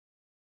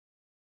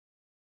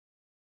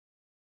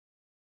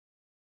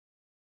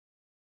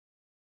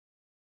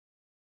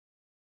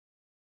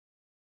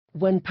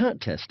When PAT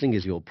testing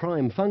is your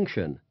prime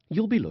function,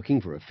 you'll be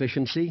looking for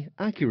efficiency,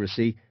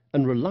 accuracy,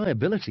 and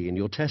reliability in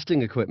your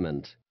testing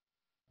equipment.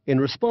 In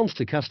response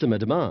to customer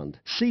demand,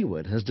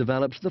 Seaward has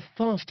developed the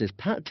fastest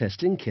PAT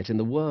testing kit in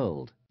the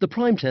world, the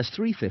PrimeTest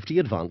 350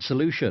 Advanced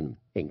Solution,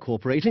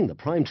 incorporating the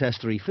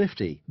PrimeTest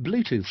 350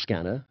 Bluetooth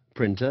scanner,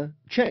 printer,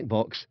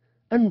 checkbox,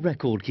 and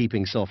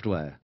record-keeping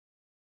software.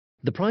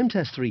 The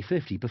PrimeTest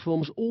 350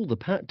 performs all the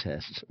PAT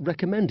tests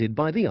recommended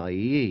by the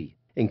IEE,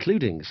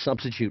 including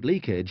substitute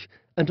leakage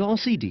and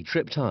RCD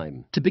trip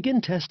time. To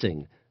begin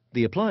testing,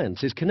 the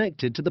appliance is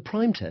connected to the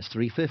PrimeTest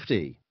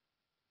 350.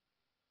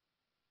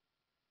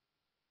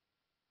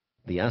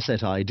 The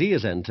asset ID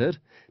is entered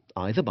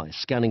either by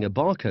scanning a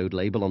barcode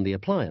label on the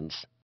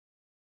appliance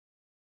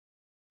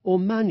or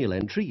manual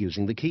entry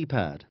using the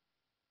keypad.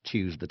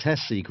 Choose the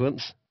test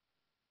sequence,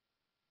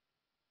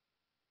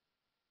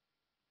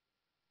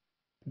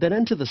 then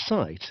enter the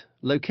site,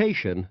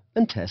 location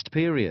and test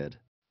period.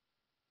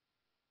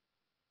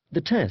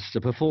 The tests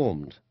are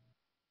performed.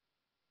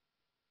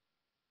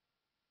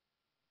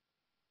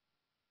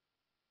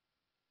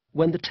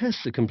 When the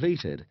tests are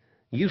completed,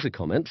 user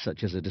comments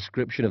such as a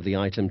description of the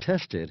item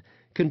tested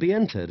can be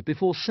entered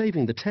before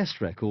saving the test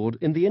record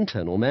in the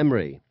internal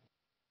memory.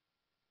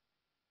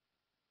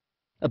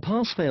 A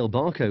pass-fail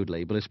barcode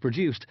label is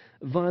produced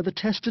via the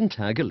Test and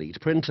Tag Elite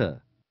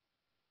printer.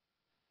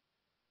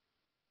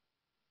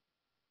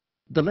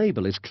 The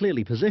label is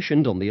clearly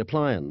positioned on the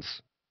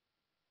appliance.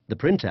 The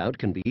printout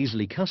can be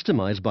easily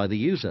customized by the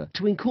user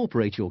to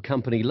incorporate your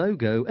company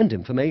logo and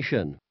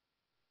information.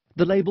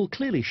 The label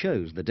clearly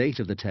shows the date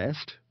of the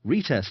test,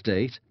 retest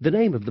date, the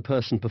name of the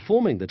person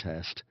performing the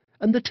test,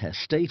 and the test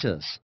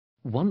status.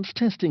 Once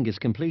testing is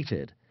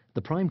completed,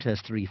 the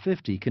PrimeTest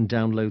 350 can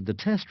download the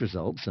test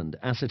results and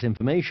asset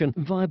information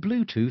via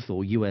Bluetooth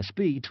or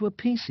USB to a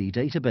PC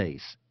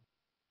database.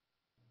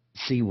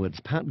 Seaward's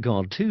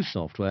PatGuard 2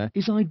 software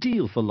is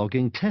ideal for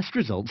logging test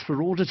results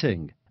for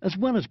auditing, as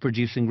well as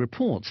producing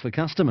reports for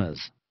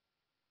customers.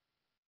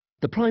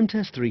 The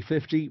PrimeTest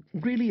 350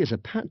 really is a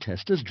PAT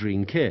tester's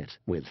dream kit,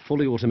 with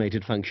fully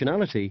automated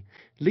functionality,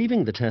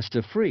 leaving the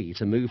tester free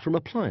to move from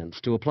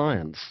appliance to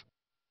appliance.